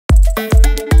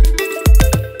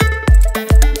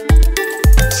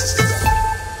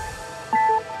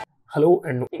Hello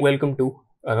and welcome to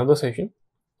another session,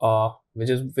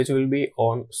 which will be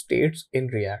on states in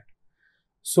React.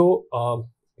 So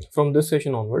from this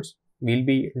session onwards, we'll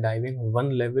be diving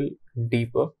one level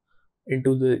deeper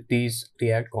into these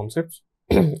React concepts,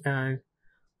 and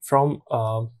from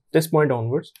this point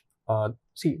onwards,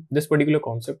 see this particular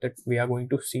concept that we are going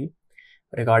to see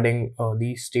regarding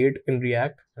the state in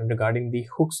React and regarding the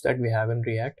hooks that we have in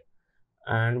React,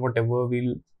 and whatever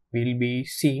we'll be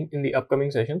seeing in the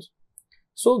upcoming sessions.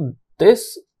 So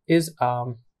this is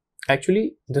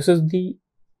actually this is the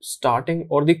starting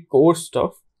or the core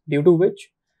stuff due to which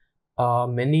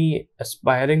many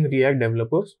aspiring React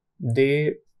developers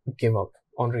they give up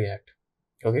on React.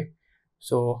 Okay,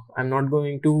 so I'm not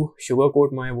going to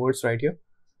sugarcoat my words right here.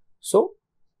 So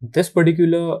this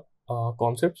particular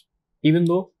concepts, even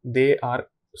though they are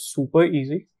super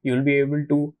easy, you'll be able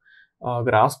to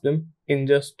grasp them in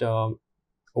just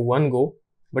one go.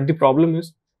 But the problem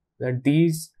is that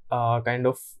these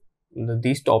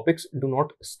these topics do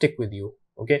not stick with you.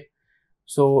 Okay,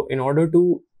 so in order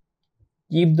to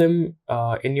keep them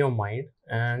in your mind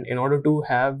and in order to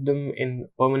have them in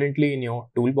permanently in your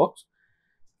toolbox,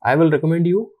 I will recommend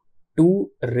you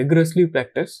to rigorously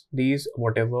practice these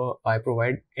whatever I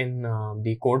provide in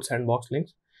the code sandbox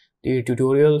links, the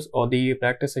tutorials or the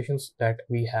practice sessions that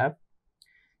we have,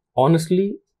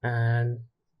 honestly, and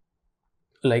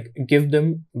like give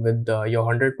them with your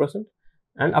 100%.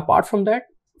 And apart from that,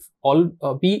 all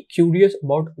be curious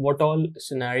about what all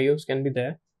scenarios can be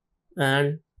there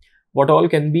and what all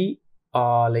can be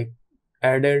like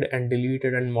added and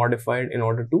deleted and modified in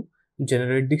order to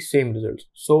generate the same results.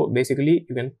 So basically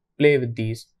you can play with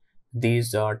these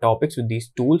topics with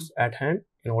these tools at hand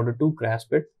in order to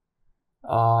grasp it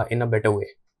in a better way.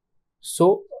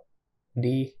 So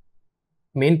the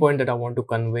main point that I want to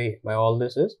convey by all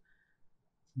this is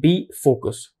be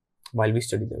focused while we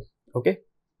study them. Okay,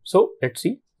 so let's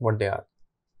see what they are.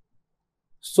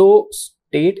 So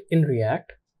state in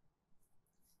React,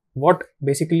 what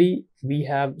basically we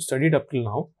have studied up till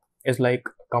now is like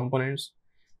components,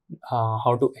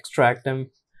 how to extract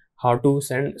them, how to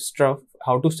send stuff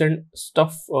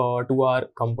to our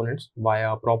components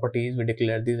via properties. We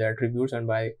declare these attributes, and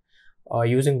by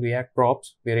using React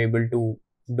props, we are able to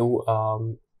do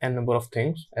a number of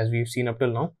things as we've seen up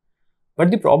till now. But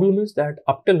the problem is that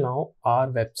up till now, our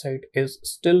website is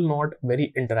still not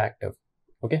very interactive.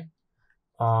 Okay.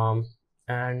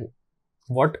 And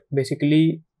what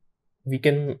basically we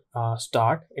can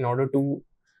start in order to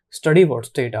study what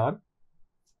state are,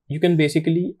 you can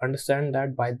basically understand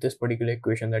that by this particular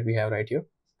equation that we have right here,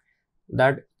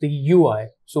 that the UI.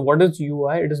 So what is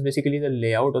UI? It is basically the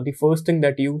layout or the first thing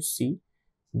that you see,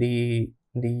 the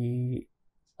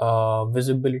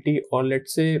visibility, or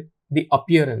let's say the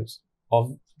appearance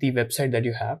of the website that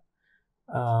you have,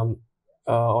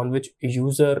 on which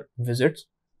user visits.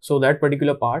 So that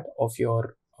particular part of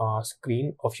your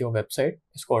screen of your website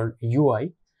is called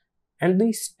UI, and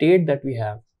the state that we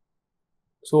have.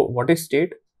 So what is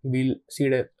state? We'll see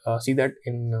that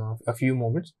in a few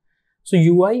moments. So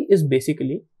UI is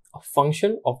basically a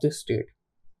function of this state,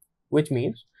 which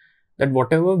means that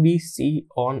whatever we see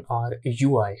on our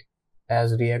UI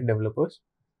as React developers,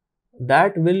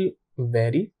 that will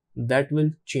vary, that will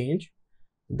change,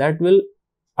 that will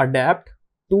adapt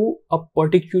to a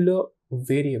particular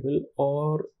variable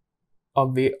or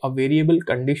a variable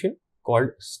condition called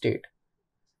state.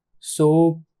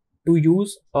 So to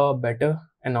use a better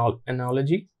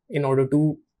analogy in order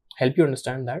to help you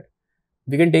understand that,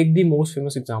 we can take the most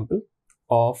famous example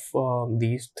of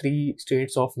these three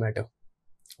states of matter.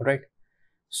 Right?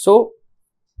 So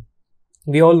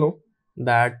we all know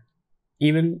that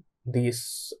even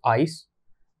these ice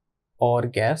or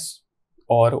gas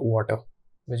or water,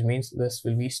 which means this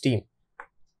will be steam,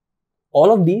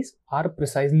 all of these are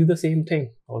precisely the same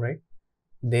thing. All right,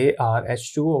 they are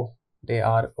H2O, they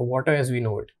are water as we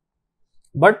know it.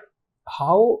 But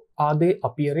how are they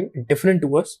appearing different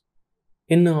to us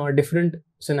in different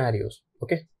scenarios?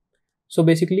 Okay, so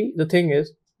basically the thing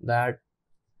is that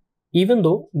even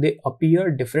though they appear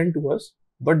different to us,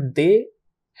 but they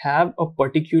have a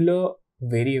particular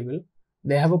variable,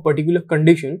 they have a particular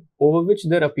condition over which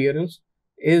their appearance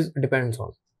is depends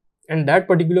on, and that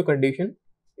particular condition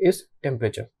is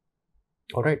temperature.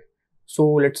 All right, so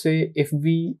let's say if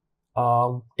we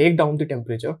take down the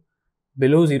temperature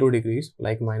below 0 degrees,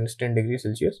 like minus 10 degrees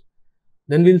Celsius,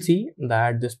 then we'll see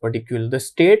that the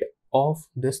state of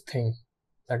this thing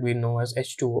that we know as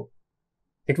H2O,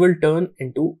 it will turn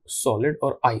into solid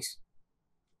or ice.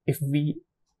 If we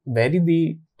vary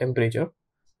the temperature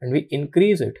and we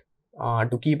increase it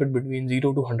to keep it between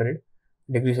 0 to 100,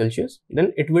 degrees Celsius,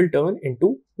 then it will turn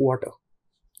into water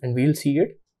and we'll see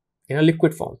it in a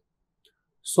liquid form.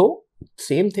 So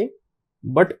same thing,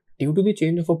 but due to the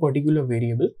change of a particular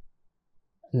variable,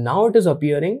 now it is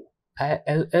appearing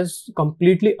as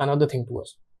completely another thing to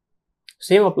us.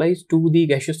 Same applies to the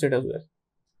gaseous state as well.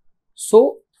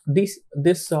 So this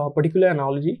particular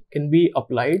analogy can be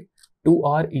applied to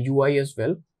our UI as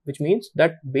well, which means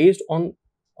that based on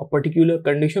a particular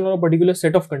condition or a particular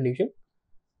set of condition,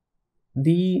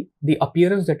 the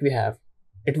appearance that we have,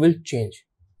 it will change.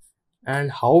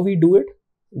 And how we do it,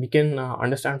 we can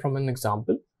understand from an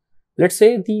example. Let's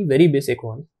say the very basic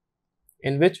one,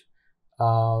 in which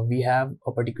we have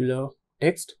a particular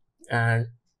text and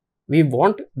we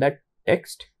want that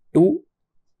text to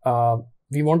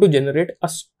we want to generate a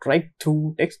strike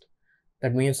through text.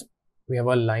 That means we have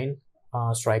a line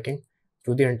striking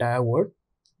through the entire word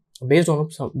based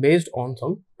on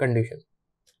some condition.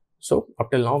 So up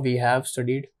till now we have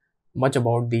studied much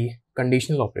about the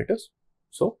conditional operators.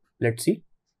 So let's see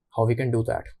how we can do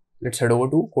that. Let's head over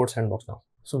to Code Sandbox now.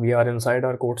 So we are inside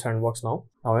our Code Sandbox now.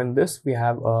 Now in this we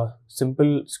have a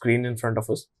simple screen in front of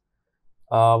us.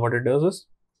 What it does is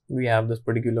we have this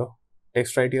particular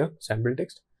text right here, sample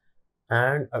text,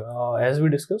 and as we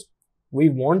discussed, we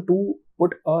want to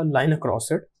put a line across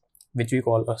it, which we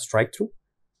call a strike through,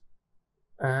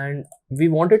 and we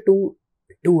wanted to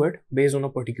do it based on a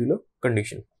particular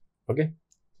condition. Okay,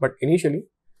 but initially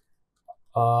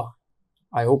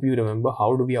I hope you remember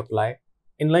how do we apply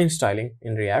inline styling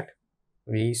in React.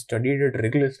 We studied it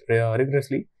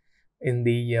rigorously in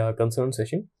the concern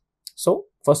session. So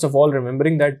first of all,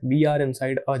 remembering that we are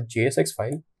inside a JSX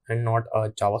file and not a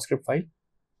JavaScript file.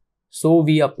 So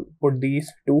we put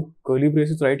these two curly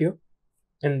braces right here,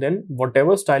 and then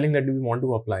whatever styling that we want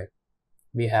to apply,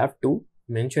 we have to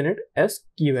mention it as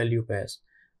key value pairs.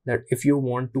 That if you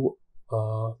want to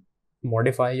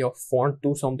modify your font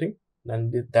to something,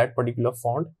 then that particular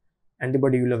font and the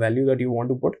particular value that you want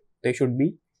to put, they should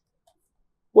be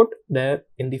put there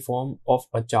in the form of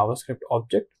a JavaScript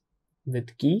object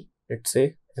with key. Let's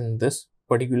say in this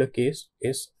particular case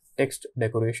is text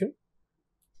decoration,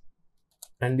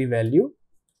 and the value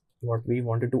what we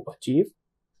wanted to achieve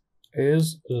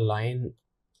is line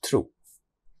through.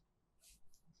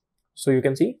 So you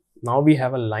can see now we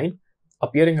have a line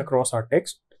appearing across our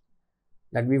text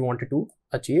that we wanted to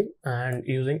achieve, and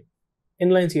using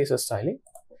inline CSS styling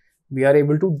we are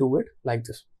able to do it like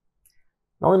this.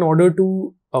 Now in order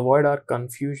to avoid our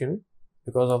confusion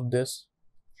because of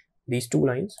these two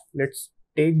lines, let's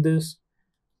take this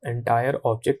entire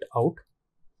object out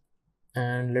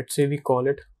and let's say we call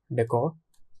it decor.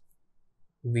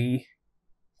 We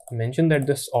mention that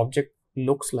this object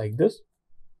looks like this,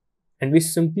 and we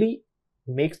simply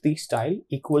make the style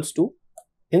equals to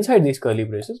inside these curly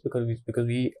braces because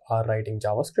we are writing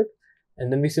JavaScript,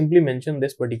 and then we simply mention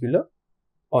this particular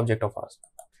object of ours.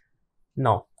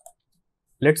 Now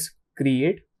let's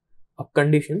create a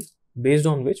condition based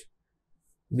on which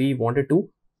we wanted to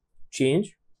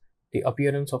change the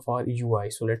appearance of our UI.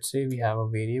 So let's say we have a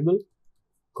variable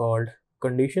called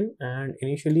condition and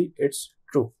initially it's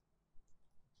true.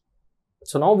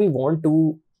 So now we want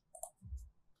to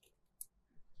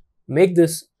make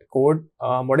this code,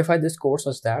 modify this code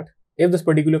such that if this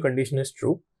particular condition is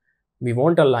true, we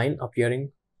want a line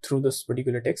appearing through this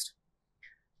particular text.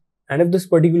 And if this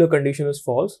particular condition is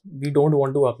false, we don't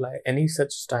want to apply any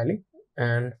such styling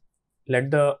and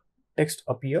let the text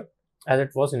appear as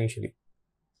it was initially.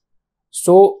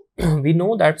 So we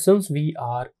know that since we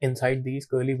are inside these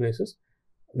curly braces,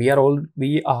 we are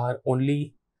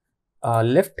only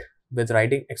left with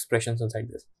writing expressions inside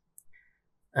this.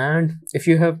 And if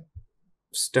you have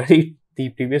studied the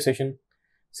previous session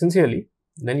sincerely,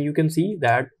 then you can see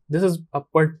that this is a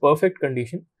perfect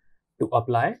condition to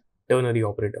apply ternary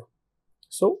operator.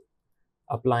 So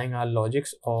applying our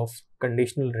logics of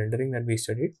conditional rendering that we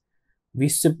studied, we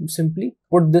simply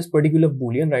put this particular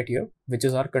boolean right here, which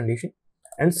is our condition.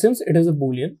 And since it is a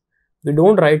boolean,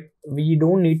 we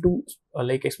don't need to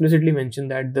like explicitly mention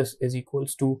that this is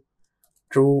equals to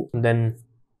true, then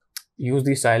use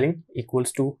the styling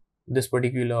equals to this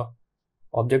particular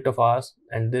object of ours,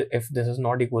 and if this is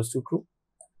not equals to true,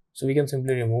 so we can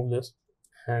simply remove this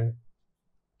and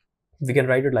we can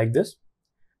write it like this,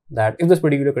 that if this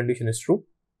particular condition is true,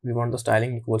 we want the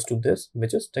styling equals to this,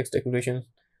 which is text decoration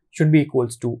should be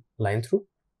equals to line through,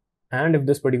 and if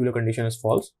this particular condition is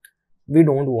false, we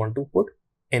don't want to put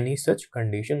any such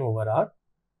condition over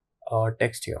our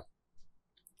text here.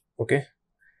 Okay,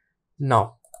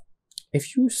 now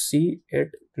if you see it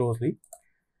closely,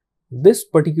 this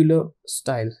particular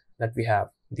style that we have,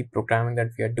 the programming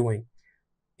that we are doing,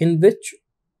 in which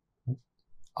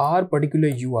our particular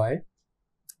UI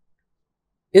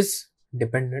is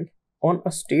dependent on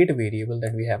a state variable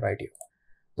that we have right here.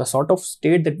 The sort of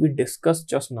state that we discussed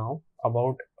just now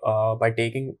about by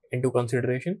taking into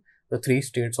consideration the 3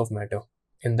 states of matter.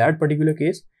 In that particular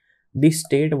case, the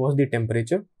state was the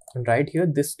temperature, and right here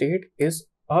this state is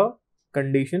a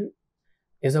condition,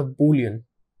 is a boolean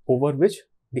over which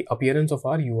the appearance of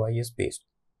our UI is based.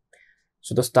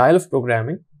 So the style of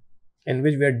programming in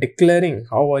which we are declaring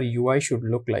how our UI should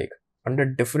look like under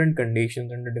different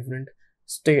conditions, under different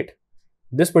state,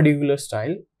 this particular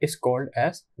style is called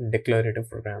as declarative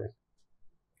programming.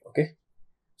 Okay,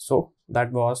 so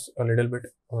that was a little bit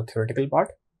of a theoretical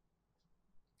part.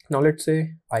 Now let's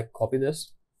say I copy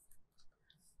this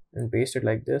and paste it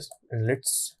like this, and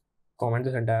let's comment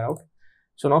this entire out.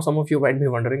 So now some of you might be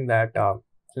wondering that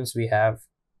since we have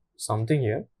something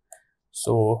here,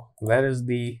 so where is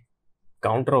the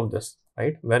counter of this,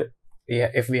 right? Where,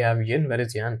 yeah, if we have yin, where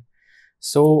is yang?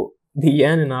 So the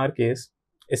yang in our case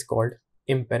is called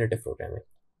imperative programming.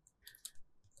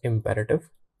 Imperative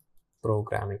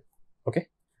programming. Okay,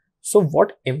 so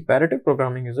what imperative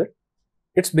programming is it?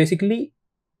 It's basically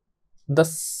the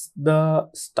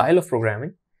style of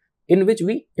programming in which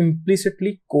we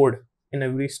implicitly code in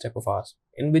every step of ours,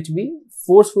 in which we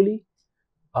forcefully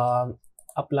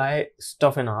apply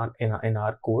stuff in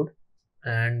our code,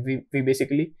 and we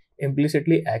basically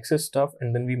implicitly access stuff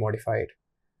and then we modify it.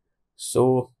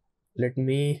 So let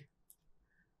me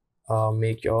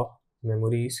make your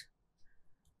memories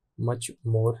much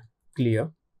more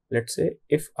clear. Let's say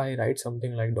if I write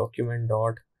something like document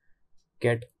dot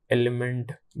get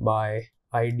element by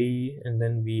ID, and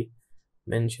then we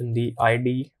mention the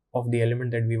ID of the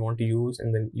element that we want to use,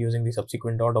 and then using the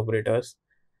subsequent dot operators,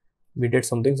 we did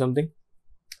something.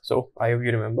 So I hope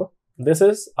you remember. This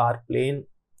is our plain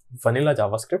vanilla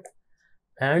JavaScript,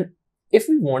 and if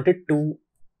we wanted to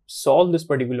solve this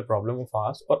particular problem of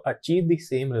ours or achieve the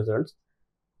same results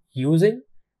using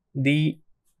the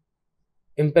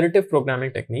imperative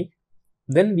programming technique,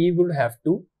 then we would have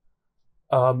to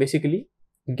basically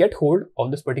get hold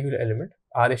of this particular element,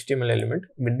 our HTML element,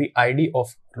 with the ID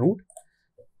of root,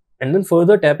 and then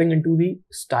further tapping into the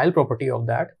style property of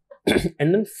that,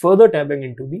 and then further tapping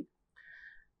into the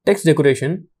text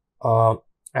decoration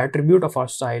attribute of our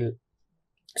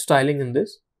styling in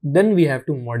this. Then we have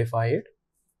to modify it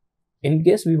in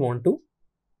case we want to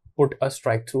put a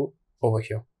strike through over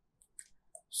here.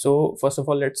 So first of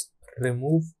all, let's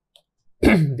remove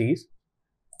these,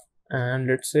 and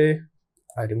let's say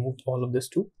I removed all of this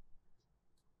too,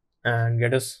 and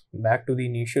get us back to the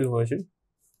initial version.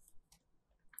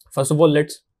 First of all,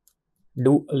 let's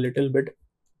do a little bit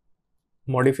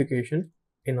modification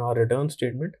in our return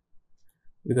statement,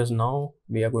 because now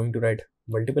we are going to write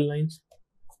multiple lines.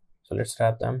 So let's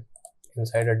wrap them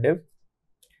inside a div.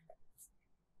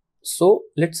 So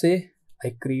let's say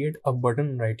I create a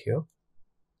button right here,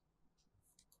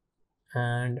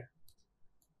 and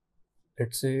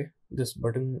let's say this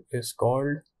button is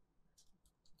called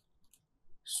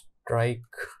strike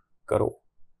karo.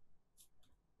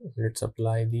 Let's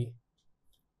apply the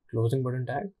closing button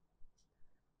tag,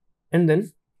 and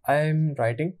then I am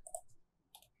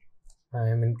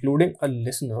including a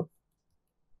listener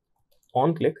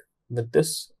on click with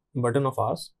this button of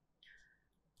ours,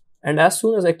 and as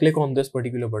soon as I click on this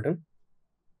particular button,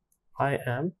 I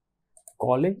am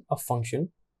calling a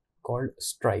function called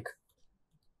strike.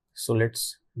 So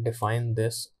let's define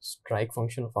this strike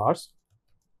function of ours.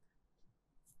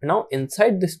 Now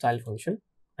inside this style function,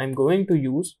 I'm going to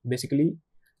use basically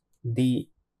the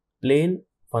plain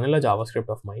vanilla JavaScript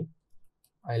of mine.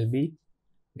 I'll be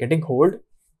getting hold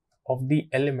of the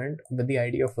element with the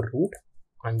ID of a root.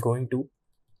 I'm going to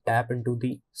tap into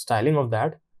the styling of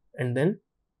that, and then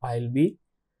I'll be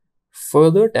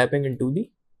further tapping into the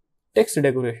text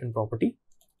decoration property,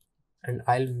 and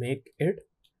I'll make it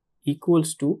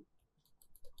equals to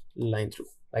line through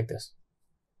like this.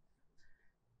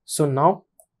 So now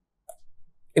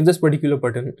if this particular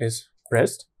button is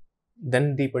pressed,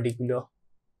 then the particular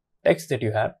text that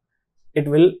you have,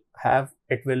 you'll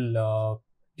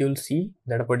see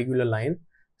that a particular line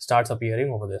starts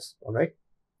appearing over this. All right.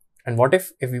 And what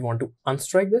if we want to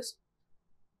unstrike this?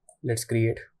 Let's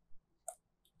create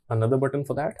another button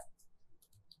for that.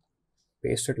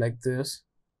 Paste it like this.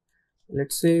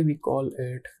 Let's say we call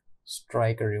it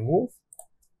strike and remove,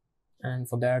 and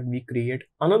for that we create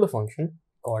another function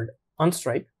called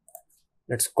unstrike.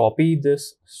 Let's copy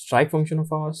this strike function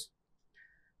of ours,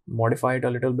 modify it a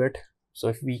little bit. So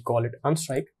if we call it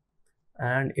unstrike,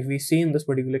 and if we see in this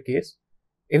particular case,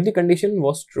 if the condition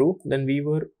was true, then we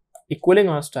were equaling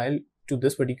our style to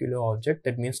this particular object.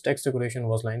 That means text decoration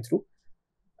was line through.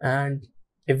 And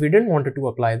if we didn't wanted to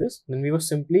apply this, then we were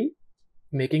simply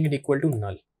making it equal to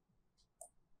null.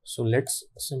 So let's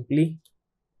simply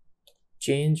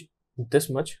change this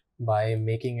much by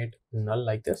making it null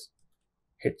like this.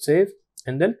 Hit save,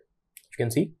 and then you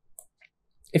can see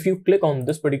if you click on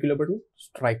this particular button,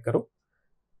 strike karo,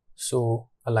 so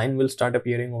a line will start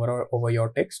appearing over your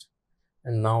text,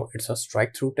 and now it's a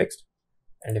strike through text.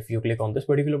 And if you click on this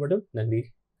particular button, then the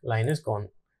line is gone.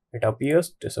 It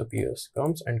appears, disappears,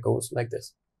 comes and goes like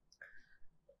this.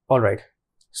 All right,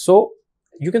 so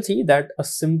you can see that a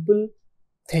simple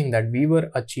thing that we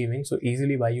were achieving so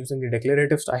easily by using the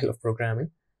declarative style of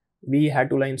programming, we had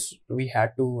to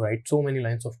write so many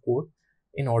lines of code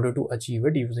in order to achieve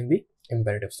it using the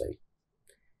imperative style.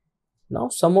 Now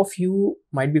some of you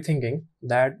might be thinking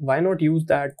that why not use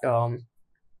that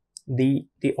the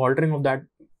altering of that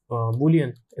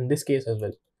boolean in this case as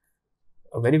well.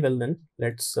 Very well, then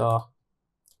let's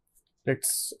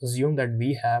assume that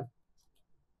we have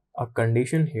a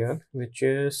condition here which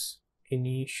is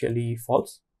initially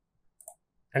false,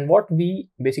 and what we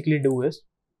basically do is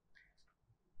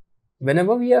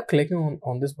whenever we are clicking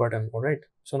on this button, all right,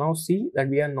 so now see that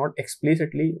we are not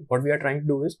explicitly, what we are trying to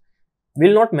do is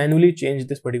we'll not manually change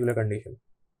this particular condition.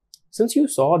 Since you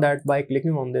saw that by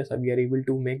clicking on this we are able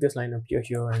to make this line appear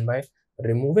here, and by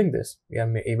removing this we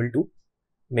are able to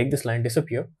make this line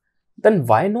disappear, then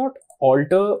why not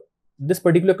alter this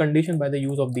particular condition by the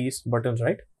use of these buttons,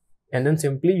 right? And then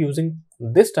simply using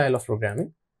this style of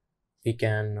programming we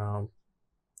can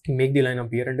make the line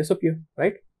appear and disappear,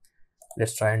 right?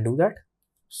 Let's try and do that.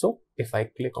 So if I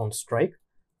click on strike,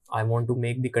 I want to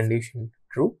make the condition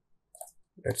true.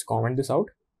 Let's comment this out.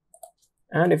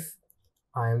 And if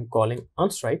I am calling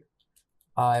unstrike,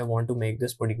 I want to make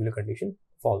this particular condition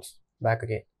false. Back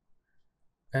again.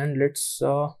 And let's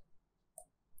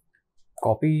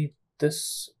copy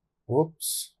this.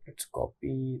 Whoops. Let's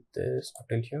copy this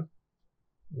until here.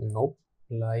 Nope.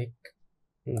 Like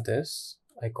this.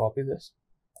 I copy this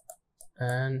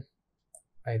and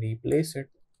I replace it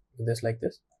with this like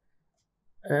this.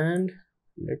 And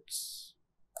let's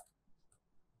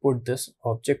put this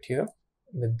object here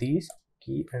with these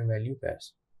key and value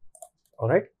pairs. All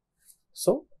right,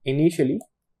 so initially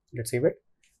let's save it,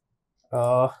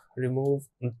 remove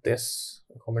this,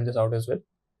 comment this out as well.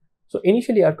 So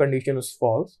initially our condition is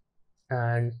false,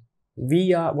 and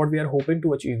what we are hoping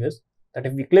to achieve is that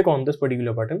if we click on this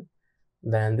particular button,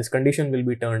 then this condition will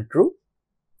be turned true.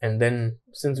 And then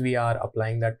since we are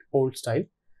applying that old style,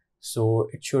 so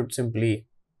it should simply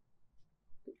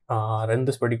run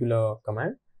this particular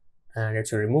command, and it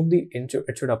should remove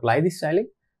it should apply the styling,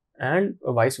 and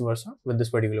vice versa with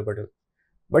this particular button.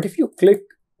 But if you click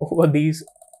over these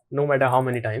no matter how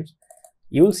many times,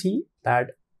 you will see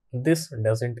that this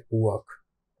doesn't work.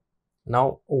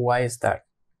 Now why is that?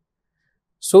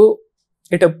 So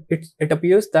it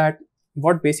appears that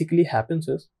what basically happens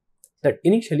is that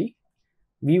initially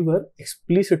we were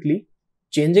explicitly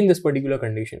changing this particular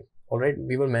condition. All right,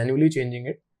 we were manually changing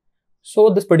it,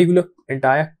 so this particular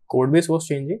entire code base was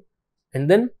changing, and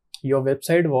then your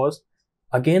website was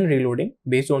again reloading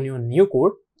based on your new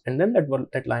code, and then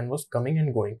that line was coming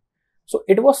and going. So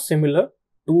it was similar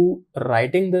to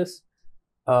writing this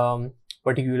applying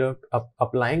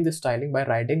this styling by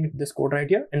writing this code right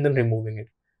here and then removing it.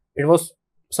 It was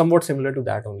somewhat similar to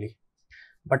that only.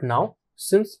 But now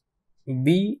since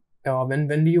we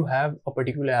when you have a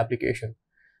particular application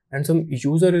and some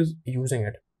user is using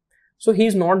it, so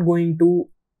he's not going to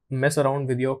mess around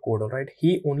with your code. All right,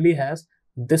 he only has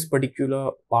this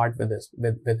particular part with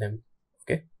him.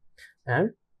 Okay,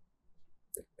 and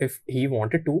if he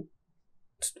wanted to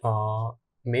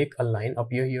make a line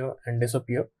appear here and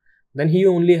disappear, then he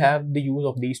only have the use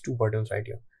of these two buttons right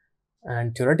here.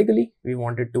 And theoretically we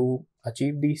wanted to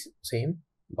achieve the same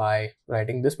by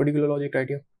writing this particular logic right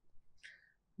here.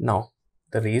 Now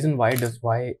the reason why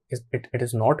it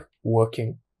is not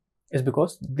working is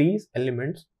because these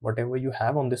elements, whatever you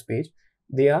have on this page,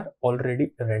 they are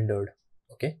already rendered.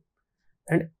 Okay,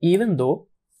 and even though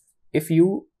if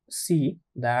you see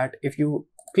that if you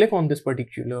click on this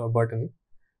particular button,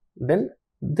 then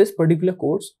this particular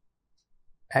code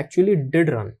actually did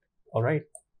run. All right,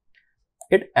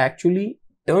 it actually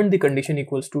turned the condition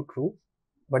equals to true,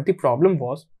 but the problem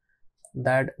was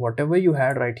that whatever you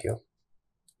had right here,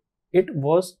 it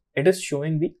is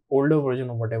showing the older version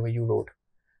of whatever you wrote,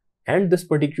 and this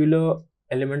particular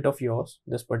element of yours,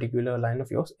 this particular line of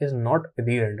yours is not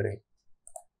re-rendering.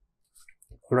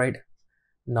 Right,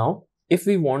 now if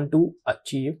we want to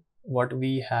achieve what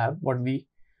we have,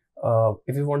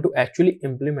 if we want to actually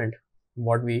implement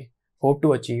what we hope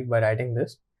to achieve by writing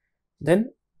this,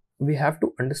 then we have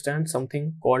to understand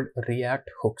something called React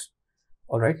hooks.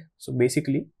 All right. So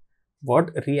basically,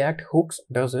 what React hooks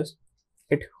does is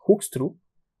it hooks through,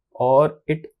 or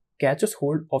it catches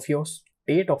hold of your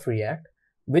state of React,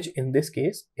 which in this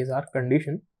case is our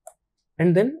condition,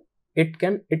 and then it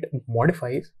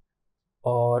modifies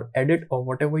or edit or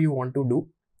whatever you want to do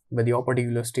with your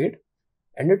particular state,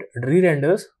 and it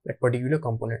re-renders that particular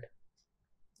component.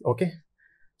 Okay.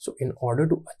 So in order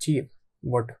to achieve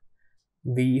what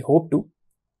we hope to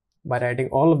by writing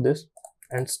all of this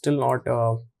and still not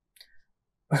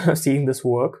seeing this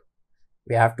work,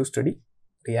 we have to study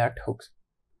React hooks.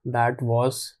 That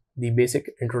was the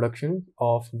basic introduction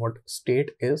of what state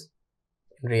is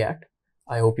in React.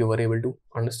 I hope you were able to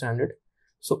understand it.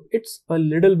 So it's a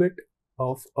little bit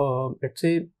of, let's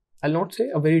say, I'll not say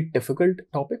a very difficult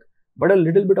topic, but a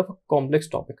little bit of a complex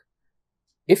topic.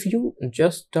 If you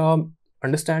just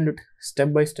understand it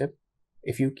step by step,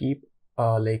 if you keep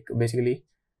like basically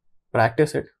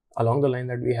practice it along the line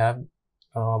that we have,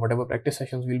 whatever practice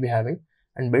sessions we'll be having,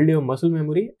 and build your muscle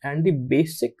memory and the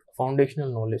basic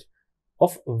foundational knowledge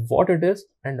of what it is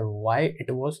and why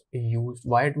it was used,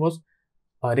 why it was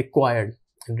required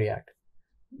in React,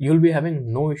 you'll be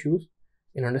having no issues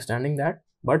in understanding that.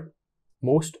 But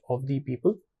most of the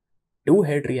people do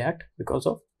hate React because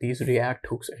of these React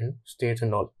hooks and states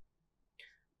and all.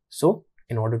 So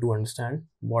in order to understand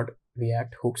what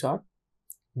React hooks are,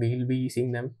 we'll be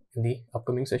seeing them in the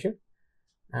upcoming session.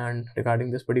 And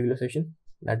regarding this particular session,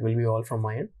 that will be all from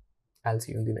my end. I'll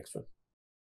see you in the next one.